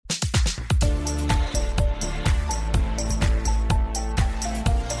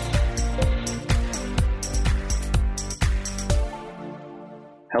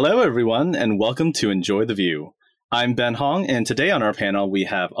Hello, everyone, and welcome to Enjoy the View. I'm Ben Hong, and today on our panel, we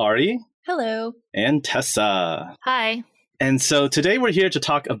have Ari. Hello. And Tessa. Hi. And so today we're here to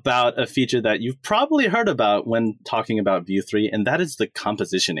talk about a feature that you've probably heard about when talking about Vue 3, and that is the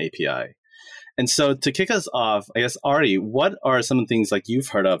Composition API. And so to kick us off, I guess, Ari, what are some of the things like you've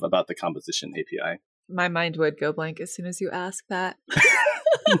heard of about the Composition API? My mind would go blank as soon as you ask that.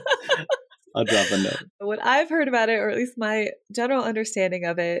 I'll drop a note. What I've heard about it, or at least my general understanding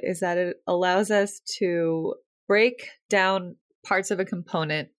of it, is that it allows us to break down parts of a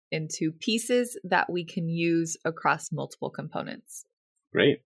component into pieces that we can use across multiple components.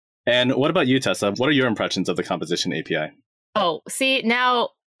 Great. And what about you, Tessa? What are your impressions of the Composition API? Oh, see, now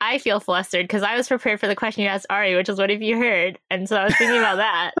I feel flustered because I was prepared for the question you asked Ari, which is what have you heard? And so I was thinking about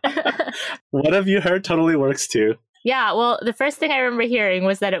that. What have you heard totally works too. Yeah, well, the first thing I remember hearing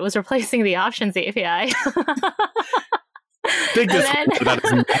was that it was replacing the Options API. Big disclaimer, that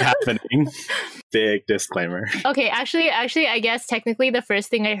is not happening. Big disclaimer. Okay, actually, I guess technically the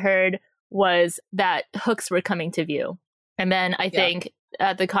first thing I heard was that hooks were coming to Vue. And then I think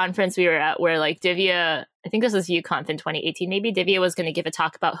at the conference we were at where like Divya, I think this was VueConf in 2018, maybe Divya was going to give a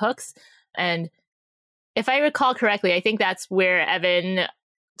talk about hooks. And if I recall correctly, I think that's where Evan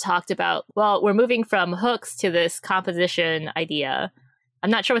talked about, well, we're moving from hooks to this composition idea.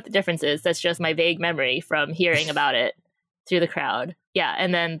 I'm not sure what the difference is. That's just my vague memory from hearing about it through the crowd. Yeah.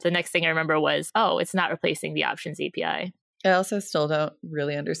 And then the next thing I remember was, oh, it's not replacing the Options API. I also still don't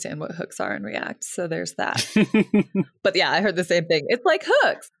really understand what hooks are in React. So there's that. But yeah, I heard the same thing. It's like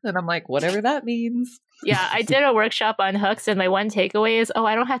hooks. And I'm like, whatever that means. Yeah, I did a workshop on hooks, and my one takeaway is, oh,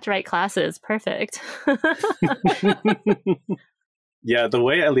 I don't have to write classes. Perfect. Yeah, the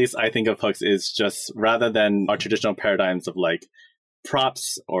way at least I think of hooks is just rather than our traditional paradigms of like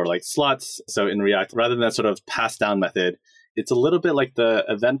props or like slots. So in React, rather than that sort of pass down method, it's a little bit like the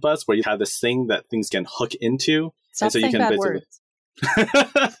event bus where you have this thing that things can hook into. Stop and so saying you can bad words.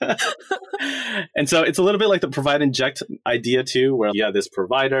 And so it's a little bit like the provide inject idea too, where you have this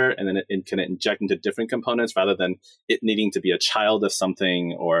provider and then it can inject into different components rather than it needing to be a child of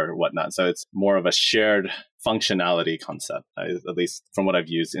something or whatnot. So it's more of a shared functionality concept, at least from what I've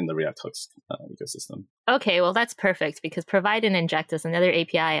used in the React Hooks ecosystem. Okay, well, that's perfect because provide and inject is another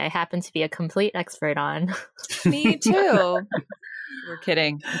API I happen to be a complete expert on. Me too. We're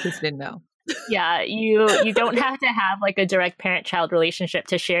kidding. I just didn't know. Yeah, you don't have to have like a direct parent-child relationship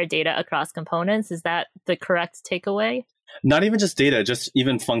to share data across components. Is that the correct takeaway? Not even just data, just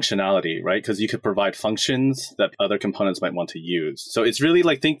even functionality, right? Because you could provide functions that other components might want to use. So it's really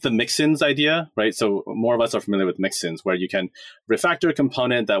like, think the mixins idea, right? So more of us are familiar with mixins, where you can refactor a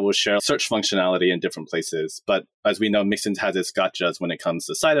component that will share search functionality in different places. But as we know, mixins has its gotchas when it comes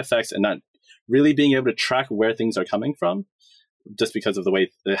to side effects and not really being able to track where things are coming from, just because of the way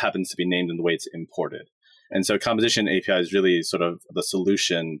it happens to be named and the way it's imported. And so Composition API is really sort of the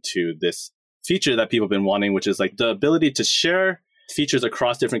solution to this feature that people have been wanting, which is like the ability to share features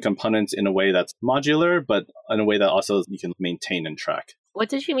across different components in a way that's modular, but in a way that also you can maintain and track. What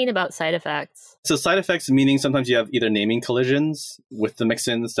did you mean about side effects? So side effects meaning sometimes you have either naming collisions with the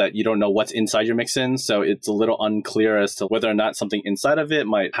mixins that you don't know what's inside your mixin. So it's a little unclear as to whether or not something inside of it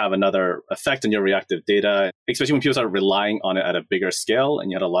might have another effect on your reactive data, especially when people start relying on it at a bigger scale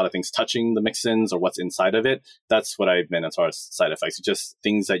and you had a lot of things touching the mixins or what's inside of it. That's what I meant as far as side effects. Just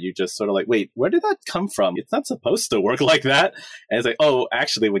things that you just sort of like, wait, where did that come from? It's not supposed to work like that. And it's like, oh,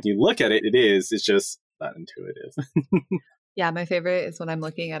 actually, when you look at it, it is. It's just not intuitive. Yeah, my favorite is when I'm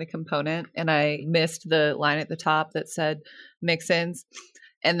looking at a component and I missed the line at the top that said mixins.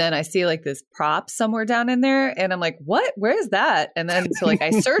 And then I see like this prop somewhere down in there. And I'm like, what? Where is that? And then so like I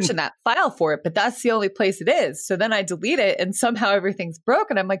search in that file for it, but that's the only place it is. So then I delete it and somehow everything's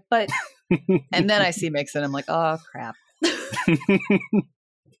broken. I'm like, but, and then I see mixin. I'm like, oh, crap.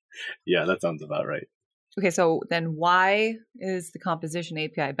 Yeah, that sounds about right. Okay, so then why is the Composition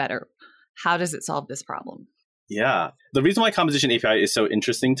API better? How does it solve this problem? Yeah. The reason why Composition API is so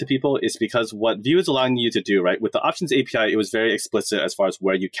interesting to people is because what Vue is allowing you to do, right? With the Options API, it was very explicit as far as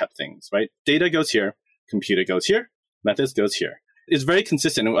where you kept things, right? Data goes here, computer goes here, methods goes here. It's very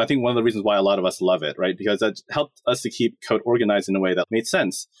consistent. And I think one of the reasons why a lot of us love it, right? Because that helped us to keep code organized in a way that made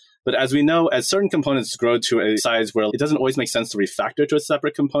sense. But as we know, as certain components grow to a size where it doesn't always make sense to refactor to a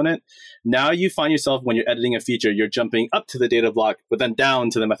separate component, now you find yourself when you're editing a feature, you're jumping up to the data block, but then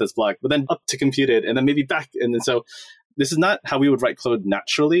down to the methods block, but then up to computed, and then maybe back. And then so this is not how we would write code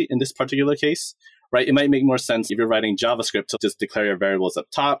naturally in this particular case, right? It might make more sense if you're writing JavaScript to just declare your variables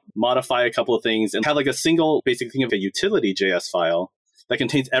up top, modify a couple of things, and have like a single, basic thing of a utility JS file that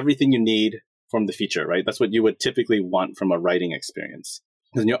contains everything you need from the feature, right? That's what you would typically want from a writing experience.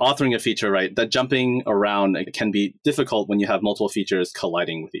 When you're authoring a feature, right, that jumping around can be difficult when you have multiple features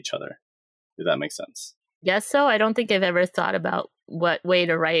colliding with each other. If that makes sense. Yes, so I don't think I've ever thought about what way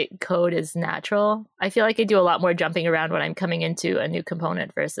to write code is natural. I feel like I do a lot more jumping around when I'm coming into a new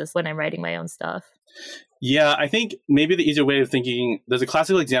component versus when I'm writing my own stuff. Yeah, I think maybe the easier way of thinking, there's a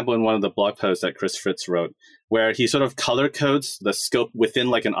classical example in one of the blog posts that Chris Fritz wrote, where he sort of color codes the scope within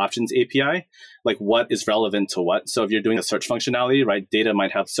like an options API, like what is relevant to what. So if you're doing a search functionality, right, data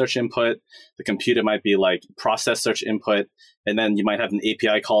might have search input, the computer might be like process search input, and then you might have an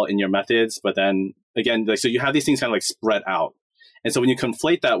API call in your methods. But then again, like, so you have these things kind of like spread out. And so when you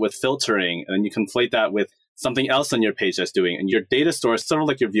conflate that with filtering, and then you conflate that with something else on your page that's doing, and your data store is sort of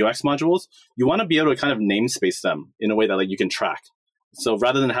like your Vuex modules, you want to be able to kind of namespace them in a way that like you can track. So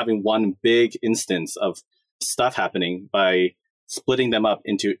rather than having one big instance of stuff happening, by splitting them up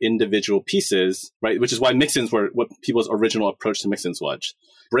into individual pieces, right? Which is why mixins were what people's original approach to mixins was.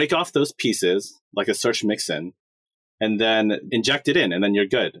 Break off those pieces like a search mixin, and then inject it in, and then you're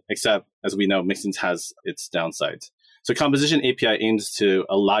good. Except, as we know, mixins has its downsides. So Composition API aims to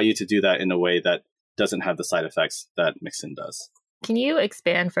allow you to do that in a way that doesn't have the side effects that Mixin does. Can you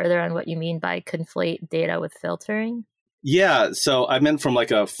expand further on what you mean by conflate data with filtering? Yeah, so I meant from like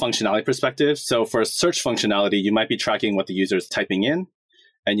a functionality perspective. So for a search functionality, you might be tracking what the user is typing in,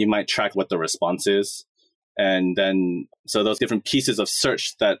 and you might track what the response is. And then, so those different pieces of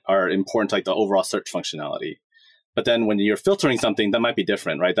search that are important to like the overall search functionality. But then when you're filtering something, that might be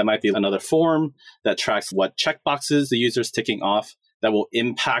different, right? That might be another form that tracks what checkboxes the user is ticking off that will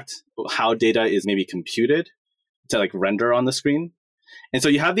impact how data is maybe computed to like render on the screen. And so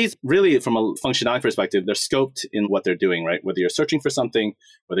you have these really, from a functionality perspective, they're scoped in what they're doing, right? Whether you're searching for something,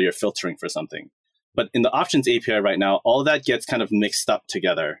 whether you're filtering for something. But in the options API right now, all that gets kind of mixed up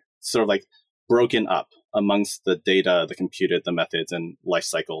together, sort of like broken up amongst the data, the computed, the methods, and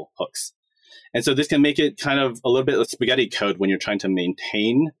lifecycle hooks. And so this can make it kind of a little bit of spaghetti code when you're trying to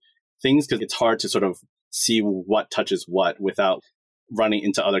maintain things, because it's hard to sort of see what touches what without running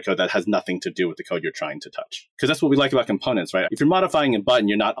into other code that has nothing to do with the code you're trying to touch. Because that's what we like about components, right? If you're modifying a button,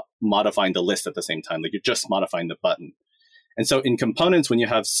 you're not modifying the list at the same time. Like you're just modifying the button. And so in components, when you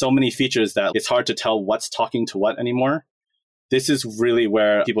have so many features that it's hard to tell what's talking to what anymore, this is really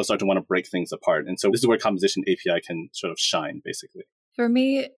where people start to want to break things apart. And so this is where Composition API can sort of shine, basically. For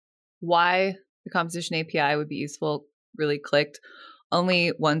me, why the Composition API would be useful really clicked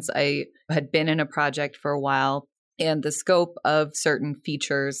only once I had been in a project for a while and the scope of certain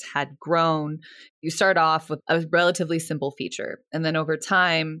features had grown. You start off with a relatively simple feature. And then over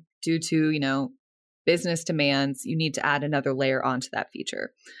time, due to, business demands, you need to add another layer onto that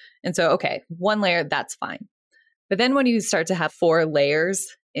feature. And so, okay, one layer, that's fine. But then when you start to have 4 layers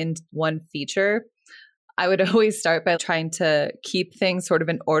in one feature, I would always start by trying to keep things sort of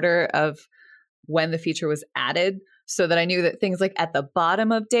in order of when the feature was added, so that I knew that things like at the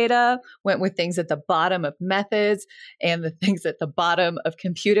bottom of data went with things at the bottom of methods and the things at the bottom of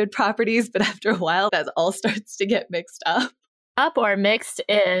computed properties. But after a while, that all starts to get mixed up. Up or mixed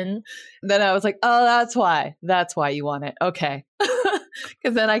in. Then I was like, oh, that's why. That's why you want it. Okay.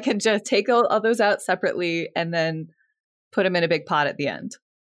 Because then I can just take all those out separately and then put them in a big pot at the end.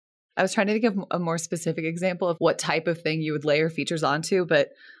 I was trying to think of a more specific example of what type of thing you would layer features onto, but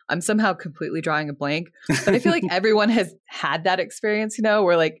I'm somehow completely drawing a blank. But I feel like everyone has had that experience,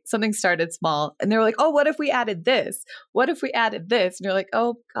 where like something started small and they were like, oh, what if we added this? What if we added this? And you're like,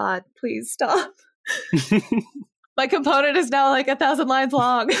 oh God, please stop. My component is now like 1,000 lines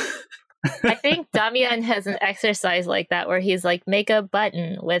long. I think Damian has an exercise like that where he's like, make a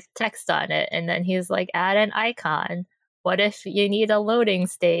button with text on it. And then he's like, add an icon. What if you need a loading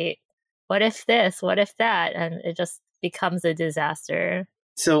state? What if this? What if that? And it just becomes a disaster.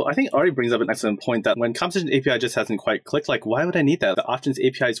 So I think Ari brings up an excellent point that when Composition API just hasn't quite clicked, like, why would I need that? The options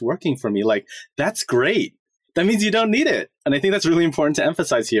API is working for me. Like, that's great. That means you don't need it. And I think that's really important to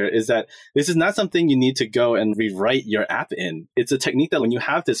emphasize here is that this is not something you need to go and rewrite your app in. It's a technique that when you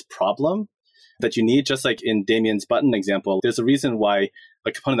have this problem that you need, just like in Damian's button example, there's a reason why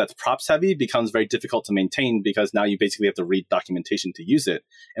a component that's props heavy becomes very difficult to maintain, because now you basically have to read documentation to use it.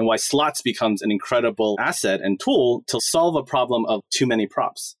 And why slots becomes an incredible asset and tool to solve a problem of too many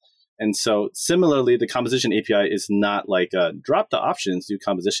props. And so similarly, the Composition API is not like drop the options, do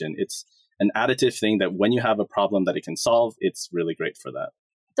composition. It's an additive thing that when you have a problem that it can solve, it's really great for that.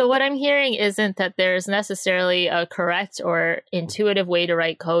 So what I'm hearing isn't that there's necessarily a correct or intuitive way to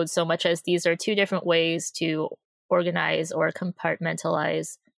write code so much as these are 2 different ways to organize or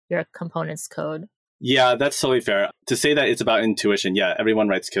compartmentalize your components code. Yeah, that's totally fair. To say that it's about intuition, yeah, everyone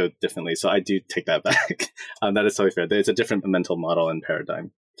writes code differently. So I do take that back. That is totally fair. There's a different mental model and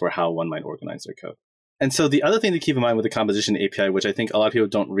paradigm for how one might organize their code. And so the other thing to keep in mind with the composition API, which I think a lot of people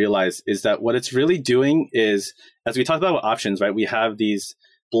don't realize, is that what it's really doing is, as we talked about with options, right, we have these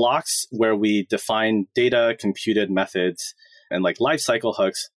blocks where we define data, computed methods, and like lifecycle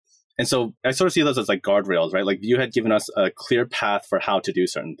hooks. And so I sort of see those as like guardrails, right? Like Vue had given us a clear path for how to do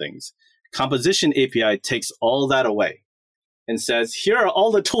certain things. Composition API takes all that away and says, here are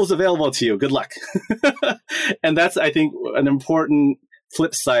all the tools available to you. Good luck. And that's, I think, an important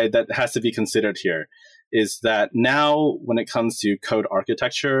flip side that has to be considered here, is that now when it comes to code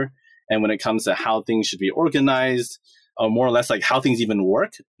architecture and when it comes to how things should be organized, or more or less like how things even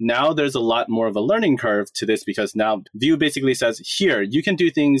work, now there's a lot more of a learning curve to this, because now Vue basically says, here, you can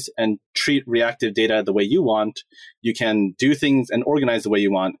do things and treat reactive data the way you want. You can do things and organize the way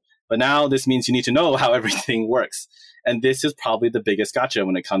you want. But now this means you need to know how everything works. And this is probably the biggest gotcha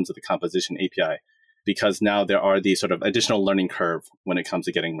when it comes to the composition API, because now there are these sort of additional learning curve when it comes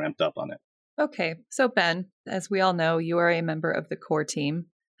to getting ramped up on it. Okay. So Ben, as we all know, you are a member of the core team.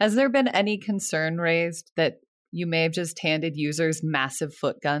 Has there been any concern raised that you may have just handed users massive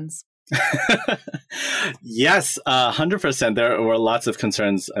foot guns? Yes, 100%. There were lots of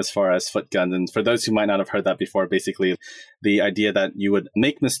concerns as far as foot guns. And for those who might not have heard that before, basically the idea that you would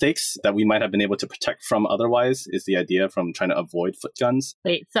make mistakes that we might have been able to protect from otherwise is the idea from trying to avoid foot guns.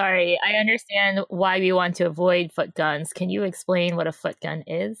 Wait, sorry. I understand why we want to avoid foot guns. Can you explain what a foot gun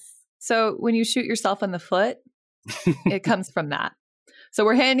is? So when you shoot yourself in the foot, it comes from that. So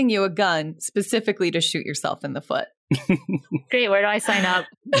we're handing you a gun specifically to shoot yourself in the foot. Great. Where do I sign up?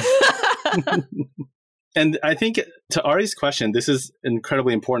 And I think to Ari's question, this is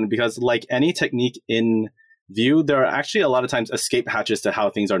incredibly important because like any technique in Vue, there are actually a lot of times escape hatches to how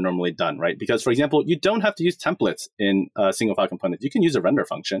things are normally done, right? Because, for example, you don't have to use templates in single file components. You can use a render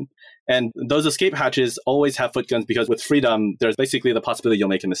function. And those escape hatches always have foot guns because with freedom, there's basically the possibility you'll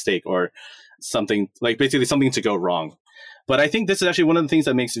make a mistake or something, like basically something to go wrong. But I think this is actually one of the things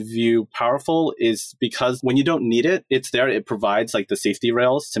that makes Vue powerful is because when you don't need it, it's there. It provides like the safety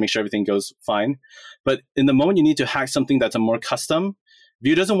rails to make sure everything goes fine. But in the moment you need to hack something that's a more custom,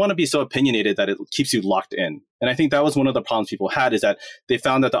 Vue doesn't want to be so opinionated that it keeps you locked in. And I think that was one of the problems people had is that they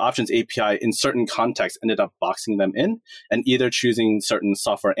found that the options API in certain contexts ended up boxing them in and either choosing certain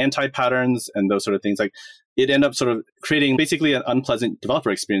software anti-patterns and those sort of things. Like it ended up sort of creating basically an unpleasant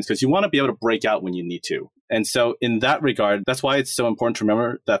developer experience because you want to be able to break out when you need to. And so in that regard, that's why it's so important to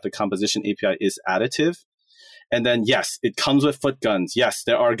remember that the composition API is additive. And then, yes, it comes with foot guns. Yes,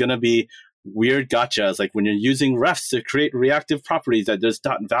 there are going to be weird gotchas, like when you're using refs to create reactive properties that there's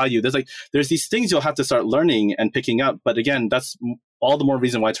dot value. There's these things you'll have to start learning and picking up. But again, that's all the more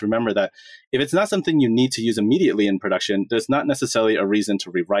reason why to remember that if it's not something you need to use immediately in production, there's not necessarily a reason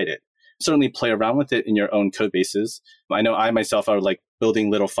to rewrite it. Certainly play around with it in your own code bases. I know I myself are like building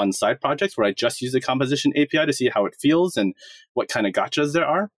little fun side projects where I just use the composition API to see how it feels and what kind of gotchas there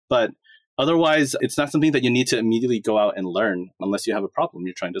are. But otherwise, it's not something that you need to immediately go out and learn unless you have a problem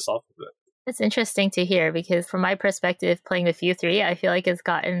you're trying to solve with it. It's interesting to hear because from my perspective, playing with Vue 3, I feel like it's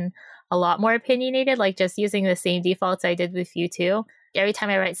gotten a lot more opinionated, like just using the same defaults I did with Vue 2. Every time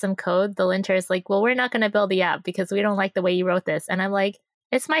I write some code, the linter is like, well, we're not going to build the app because we don't like the way you wrote this. And I'm like,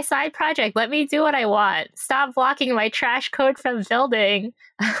 it's my side project. Let me do what I want. Stop blocking my trash code from building.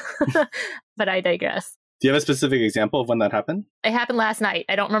 But I digress. Do you have a specific example of when that happened? It happened last night.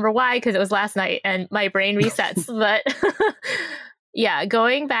 I don't remember why because it was last night and my brain resets. But yeah,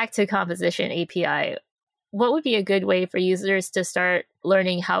 going back to composition API, what would be a good way for users to start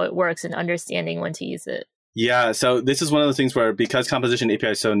learning how it works and understanding when to use it? Yeah, so this is one of the things where because composition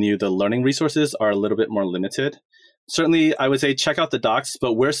API is so new, the learning resources are a little bit more limited. Certainly, I would say check out the docs,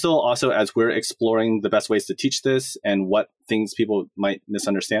 but we're still also, as we're exploring the best ways to teach this and what things people might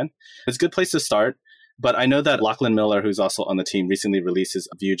misunderstand, it's a good place to start. But I know that Lachlan Miller, who's also on the team, recently released his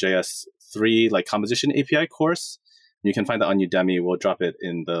Vue.js 3 like composition API course. You can find that on Udemy. We'll drop it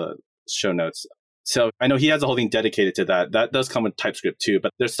in the show notes. So I know he has a whole thing dedicated to that. That does come with TypeScript too,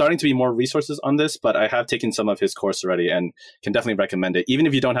 but there's starting to be more resources on this, but I have taken some of his course already and can definitely recommend it. Even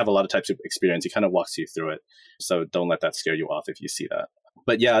if you don't have a lot of TypeScript experience, he kind of walks you through it. So don't let that scare you off if you see that.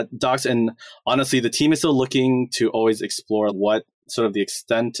 But yeah, docs, and honestly, the team is still looking to always explore what sort of the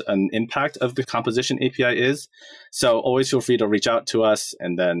extent and impact of the composition API is. So always feel free to reach out to us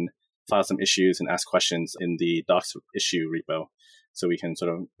and then file some issues and ask questions in the docs issue repo, so we can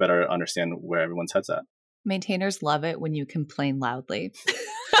sort of better understand where everyone's head's at. Maintainers love it when you complain loudly.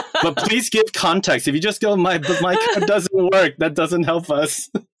 But please give context. If you just go, my code doesn't work, that doesn't help us.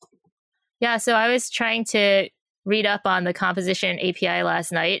 Yeah, so I was trying to read up on the composition API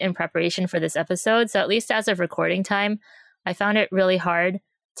last night in preparation for this episode. So at least as of recording time, I found it really hard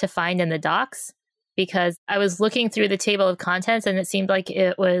to find in the docs because I was looking through the table of contents and it seemed like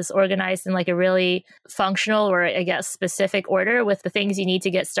it was organized in like a really functional or I guess specific order with the things you need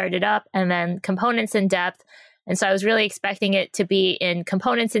to get started up and then components in depth. And so I was really expecting it to be in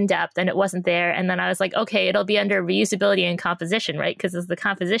components in depth and it wasn't there. And then I was like, okay, it'll be under reusability and composition, right? Because it's the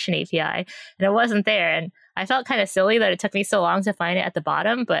composition API and it wasn't there. And I felt kind of silly that it took me so long to find it at the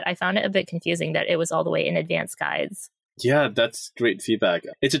bottom, but I found it a bit confusing that it was all the way in advanced guides. Yeah, that's great feedback.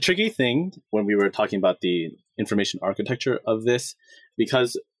 It's a tricky thing when we were talking about the information architecture of this,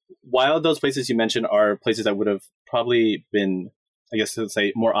 because while those places you mentioned are places that would have probably been, I guess, let's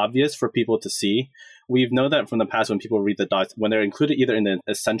say, more obvious for people to see, we've known that from the past when people read the docs, when they're included either in the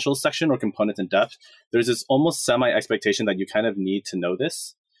essentials section or components in depth, there's this almost semi-expectation that you kind of need to know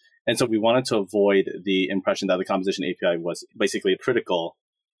this. And so we wanted to avoid the impression that the composition API was basically critical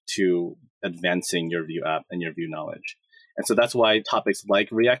to advancing your Vue app and your Vue knowledge. And so that's why topics like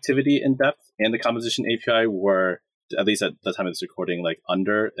reactivity in depth and the composition API were, at least at the time of this recording, like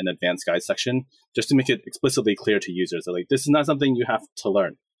under an advanced guide section, just to make it explicitly clear to users that like, this is not something you have to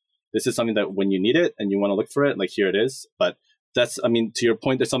learn. This is something that when you need it and you want to look for it, like here it is. But that's, I mean, to your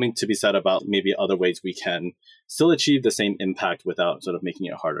point, there's something to be said about maybe other ways we can still achieve the same impact without sort of making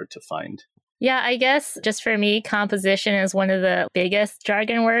it harder to find. Yeah, I guess just for me, composition is one of the biggest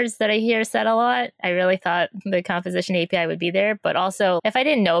jargon words that I hear said a lot. I really thought the composition API would be there, but also if I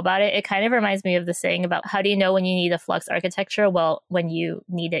didn't know about it, it kind of reminds me of the saying about how do you know when you need a Flux architecture? Well, when you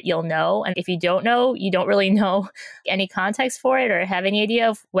need it, you'll know. And if you don't know, you don't really know any context for it or have any idea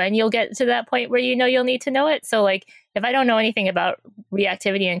of when you'll get to that point where you know you'll need to know it. So like if I don't know anything about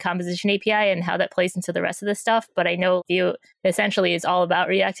reactivity and composition API and how that plays into the rest of the stuff, but I know Vue essentially is all about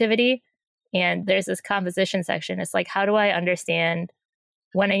reactivity, and there's this composition section. It's like, how do I understand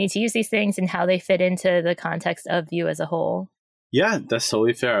when I need to use these things and how they fit into the context of Vue as a whole? Yeah, that's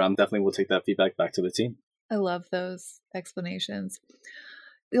totally fair. I'm definitely will take that feedback back to the team. I love those explanations.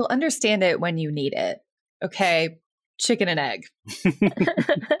 You'll understand it when you need it. Okay, chicken and egg. But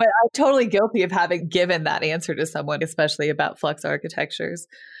I'm totally guilty of having given that answer to someone, especially about Flux architectures.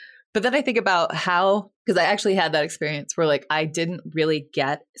 But then I think about how, because I actually had that experience where like I didn't really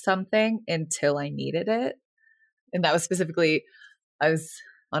get something until I needed it. And that was specifically, I was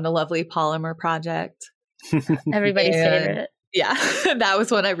on a lovely Polymer project. Everybody's favorite. Yeah, that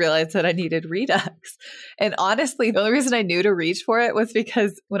was when I realized that I needed Redux. And honestly, the only reason I knew to reach for it was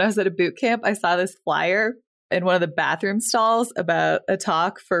because when I was at a boot camp, I saw this flyer in one of the bathroom stalls about a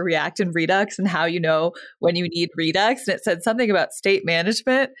talk for React and Redux and how you know when you need Redux. And it said something about state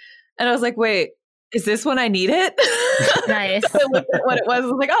management. And I was like, wait, is this when I need it? Nice. I looked at what it was. I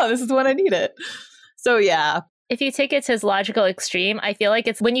was like, oh, this is when I need it. So yeah. If you take it to its logical extreme, I feel like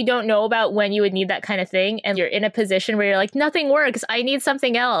it's when you don't know about when you would need that kind of thing and you're in a position where you're like, nothing works. I need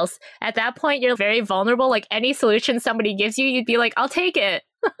something else. At that point, you're very vulnerable. Like any solution somebody gives you, you'd be like, I'll take it.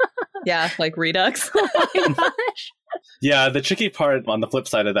 Yeah, like Redux. Oh my gosh. Yeah, the tricky part on the flip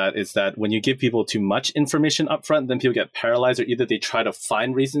side of that is that when you give people too much information up front, then people get paralyzed, or either they try to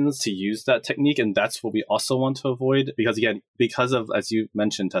find reasons to use that technique. And that's what we also want to avoid. Because again, because of, as you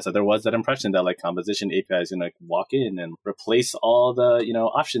mentioned, Tessa, there was that impression that like composition API is going to walk in and replace all the,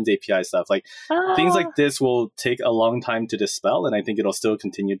 options API stuff. Like things like this will take a long time to dispel. And I think it'll still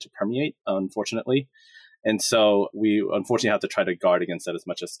continue to permeate, unfortunately. And so we unfortunately have to try to guard against that as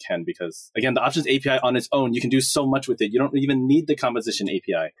much as can, because again, the options API on its own, you can do so much with it. You don't even need the composition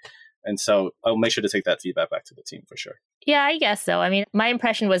API. And so I'll make sure to take that feedback back to the team for sure. Yeah, I guess so. I mean, my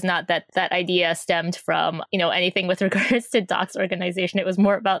impression was not that that idea stemmed from, anything with regards to docs organization. It was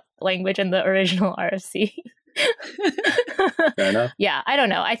more about language in the original RFC. Fair enough. Yeah, I don't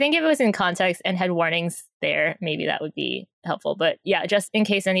know. I think if it was in context and had warnings there, maybe that would be helpful. But yeah, just in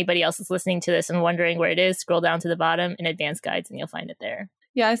case anybody else is listening to this and wondering where it is, scroll down to the bottom in advanced guides and you'll find it there.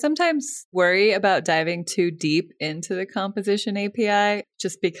 Yeah, I sometimes worry about diving too deep into the composition API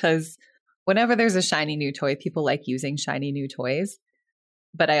just because whenever there's a shiny new toy, people like using shiny new toys.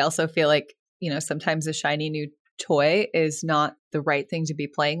 But I also feel like, sometimes a shiny new toy is not the right thing to be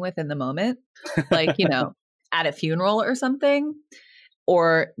playing with in the moment. Like, at a funeral or something,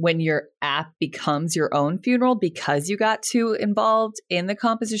 or when your app becomes your own funeral because you got too involved in the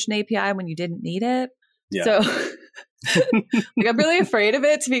composition API when you didn't need it. Yeah. So I'm really afraid of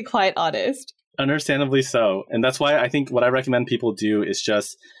it, to be quite honest. Understandably so. And that's why I think what I recommend people do is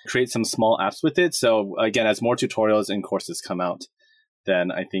just create some small apps with it. So again, as more tutorials and courses come out,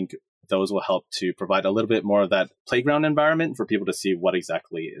 then I think those will help to provide a little bit more of that playground environment for people to see what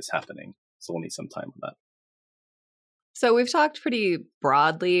exactly is happening. So we'll need some time on that. So we've talked pretty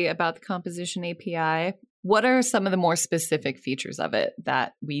broadly about the composition API. What are some of the more specific features of it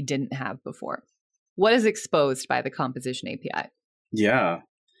that we didn't have before? What is exposed by the composition API? Yeah.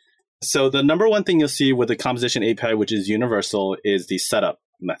 So the number one thing you'll see with the composition API, which is universal, is the setup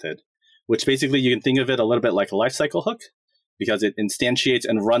method, which basically you can think of it a little bit like a lifecycle hook because it instantiates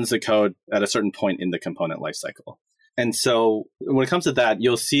and runs the code at a certain point in the component lifecycle. And so when it comes to that,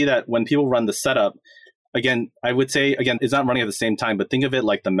 you'll see that when people run the setup, again, I would say, it's not running at the same time, but think of it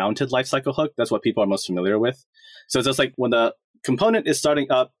like the mounted lifecycle hook. That's what people are most familiar with. So it's just like when the component is starting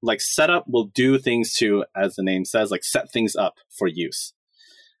up, like setup will do things to, as the name says, like set things up for use.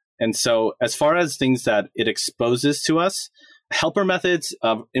 And so as far as things that it exposes to us, helper methods,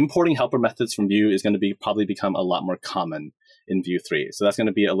 importing helper methods from Vue is going to probably become a lot more common in Vue 3. So that's going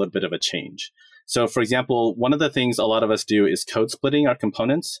to be a little bit of a change. So for example, one of the things a lot of us do is code splitting our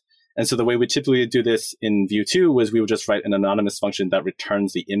components. And so the way we typically do this in Vue 2 was we would just write an anonymous function that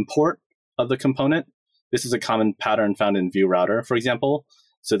returns the import of the component. This is a common pattern found in Vue Router, for example,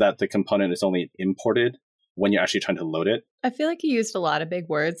 so that the component is only imported when you're actually trying to load it. I feel like you used a lot of big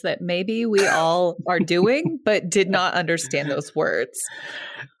words that maybe we all are doing, but did not understand those words.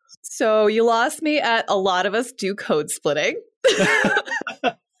 So you lost me at a lot of us do code splitting.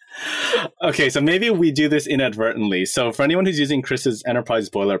 Okay, so maybe we do this inadvertently. So for anyone who's using Chris's enterprise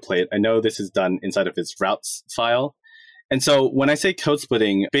boilerplate, I know this is done inside of his routes file. And so when I say code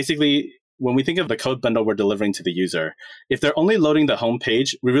splitting, basically, when we think of the code bundle we're delivering to the user, if they're only loading the home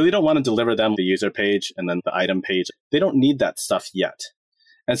page, we really don't want to deliver them the user page and then the item page. They don't need that stuff yet.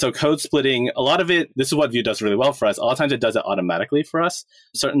 And so code splitting, a lot of it, this is what Vue does really well for us. A lot of times it does it automatically for us.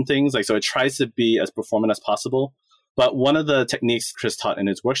 Certain things, so it tries to be as performant as possible. But one of the techniques Chris taught in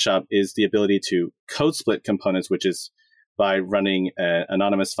his workshop is the ability to code split components, which is by running an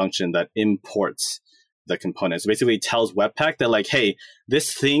anonymous function that imports the components. Basically tells Webpack that like, hey,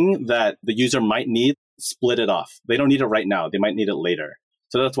 this thing that the user might need, split it off. They don't need it right now. They might need it later.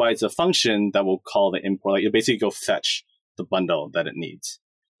 So that's why it's a function that will call the import. Like, you basically go fetch the bundle that it needs.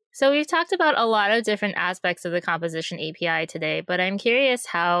 So we've talked about a lot of different aspects of the composition API today, but I'm curious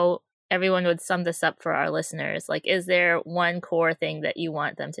how everyone would sum this up for our listeners. Like, is there one core thing that you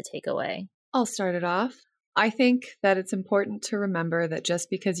want them to take away? I'll start it off. I think that it's important to remember that just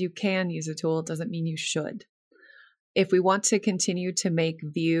because you can use a tool doesn't mean you should. If we want to continue to make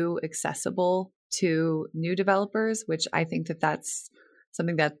Vue accessible to new developers, which I think that that's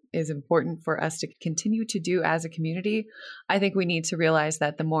something that is important for us to continue to do as a community, I think we need to realize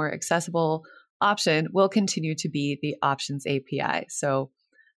that the more accessible option will continue to be the Options API. So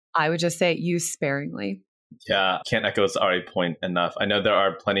I would just say use sparingly. Yeah, can't echo Ari's point enough. I know there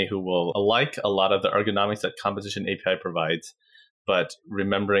are plenty who will like a lot of the ergonomics that Composition API provides, but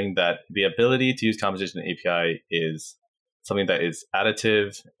remembering that the ability to use Composition API is something that is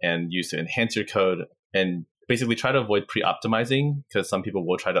additive and used to enhance your code, and basically try to avoid pre-optimizing, because some people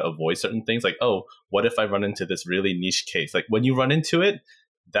will try to avoid certain things like, oh, what if I run into this really niche case? Like when you run into it,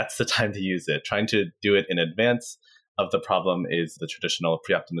 that's the time to use it. Trying to do it in advance of the problem is the traditional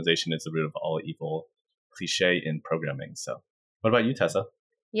pre-optimization is the root of all evil cliche in programming. So what about you, Tessa?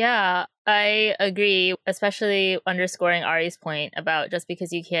 Yeah, I agree, especially underscoring Ari's point about just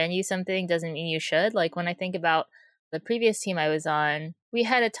because you can use something doesn't mean you should. Like when I think about the previous team I was on, we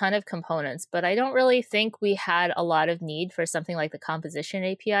had a ton of components, but I don't really think we had a lot of need for something like the Composition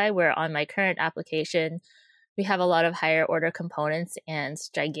API, where on my current application, we have a lot of higher order components and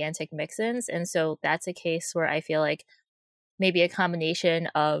gigantic mixins. And so that's a case where I feel like maybe a combination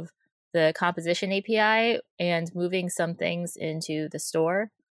of the Composition API and moving some things into the store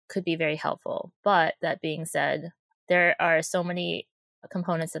could be very helpful. But that being said, there are so many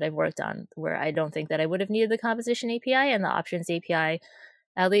components that I've worked on where I don't think that I would have needed the Composition API, and the Options API,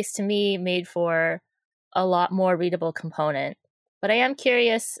 at least to me, made for a lot more readable component. But I am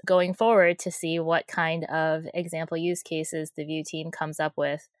curious going forward to see what kind of example use cases the Vue team comes up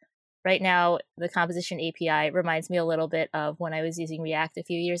with. Right now, the Composition API reminds me a little bit of when I was using React a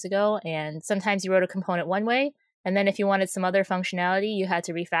few years ago, and sometimes you wrote a component one way, and then if you wanted some other functionality, you had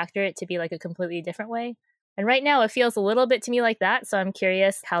to refactor it to be like a completely different way. And right now, it feels a little bit to me like that, so I'm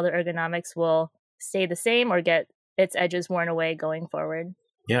curious how the ergonomics will stay the same or get its edges worn away going forward.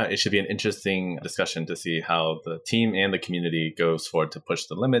 Yeah, it should be an interesting discussion to see how the team and the community goes forward to push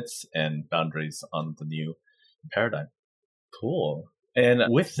the limits and boundaries on the new paradigm. Cool. And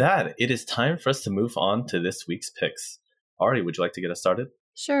with that, it is time for us to move on to this week's picks. Ari, would you like to get us started?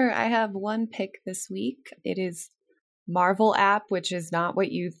 Sure. I have one pick this week. It is Marvel app, which is not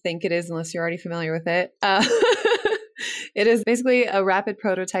what you think it is unless you're already familiar with it. It is basically a rapid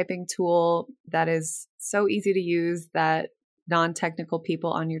prototyping tool that is so easy to use that non-technical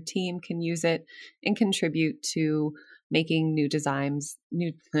people on your team can use it and contribute to making new designs,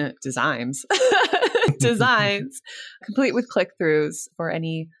 designs, complete with click-throughs for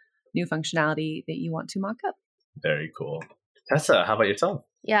any new functionality that you want to mock up. Very cool. Tessa, how about yourself?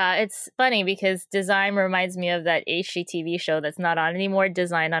 Yeah, it's funny because design reminds me of that HGTV show that's not on anymore,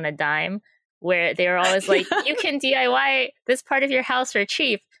 Design on a Dime, where they were always like, you can DIY this part of your house for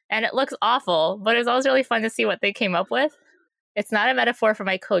cheap. And it looks awful, but it's always really fun to see what they came up with. It's not a metaphor for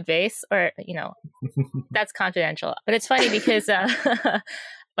my code base or, that's confidential. But it's funny because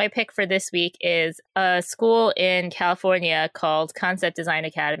my pick for this week is a school in California called Concept Design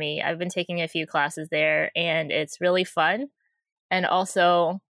Academy. I've been taking a few classes there and it's really fun. And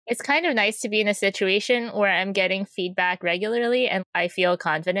also, it's kind of nice to be in a situation where I'm getting feedback regularly and I feel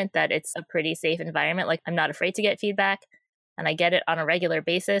confident that it's a pretty safe environment. Like, I'm not afraid to get feedback and I get it on a regular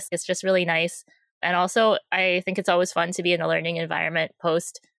basis. It's just really nice. And also, I think it's always fun to be in a learning environment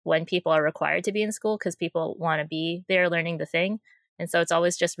post when people are required to be in school because people want to be there learning the thing. And so it's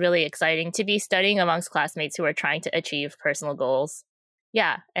always just really exciting to be studying amongst classmates who are trying to achieve personal goals.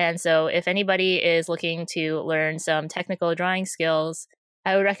 Yeah. And so if anybody is looking to learn some technical drawing skills,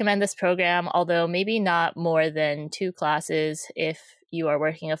 I would recommend this program, although maybe not more than 2 classes if you are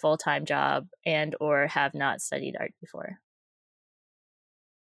working a full-time job and or have not studied art before.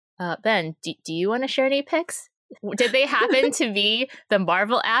 Ben, do you want to share any picks? Did they happen to be the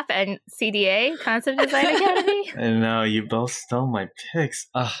Marvel app and CDA, Concept Design Academy? I know, you both stole my picks.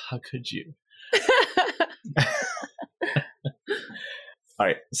 How could you? All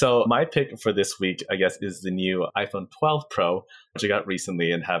right, so my pick for this week, I guess, is the new iPhone 12 Pro, which I got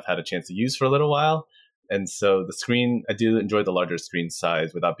recently and have had a chance to use for a little while. And so the screen, I do enjoy the larger screen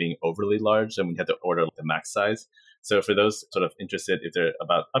size without being overly large, and we had to order the max size. So for those sort of interested, if they're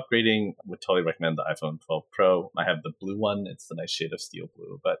about upgrading, would totally recommend the iPhone 12 Pro. I have the blue one. It's a nice shade of steel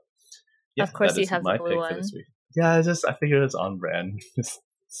blue. But yeah, of course that you is have my the blue pick one. for this week. Yeah, I figured it's on brand. Just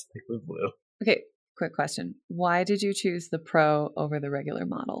stick with blue. Okay, quick question. Why did you choose the Pro over the regular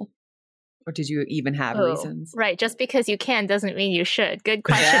model? Or did you even have reasons? Right, just because you can doesn't mean you should. Good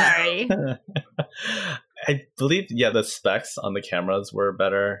question, Ari. I believe, the specs on the cameras were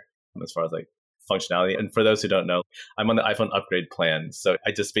better as far as like functionality. And for those who don't know, I'm on the iPhone upgrade plan. So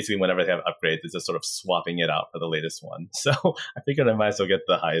I just basically, whenever they have upgrades, it's just sort of swapping it out for the latest one. So I figured I might as well get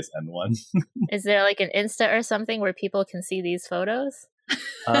the highest end one. Is there like an Insta or something where people can see these photos?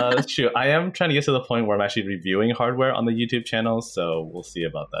 That's true. I am trying to get to the point where I'm actually reviewing hardware on the YouTube channel. So we'll see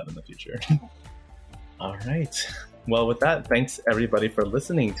about that in the future. All right. Well, with that, thanks everybody for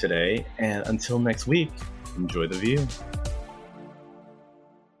listening today. And until next week, enjoy the view.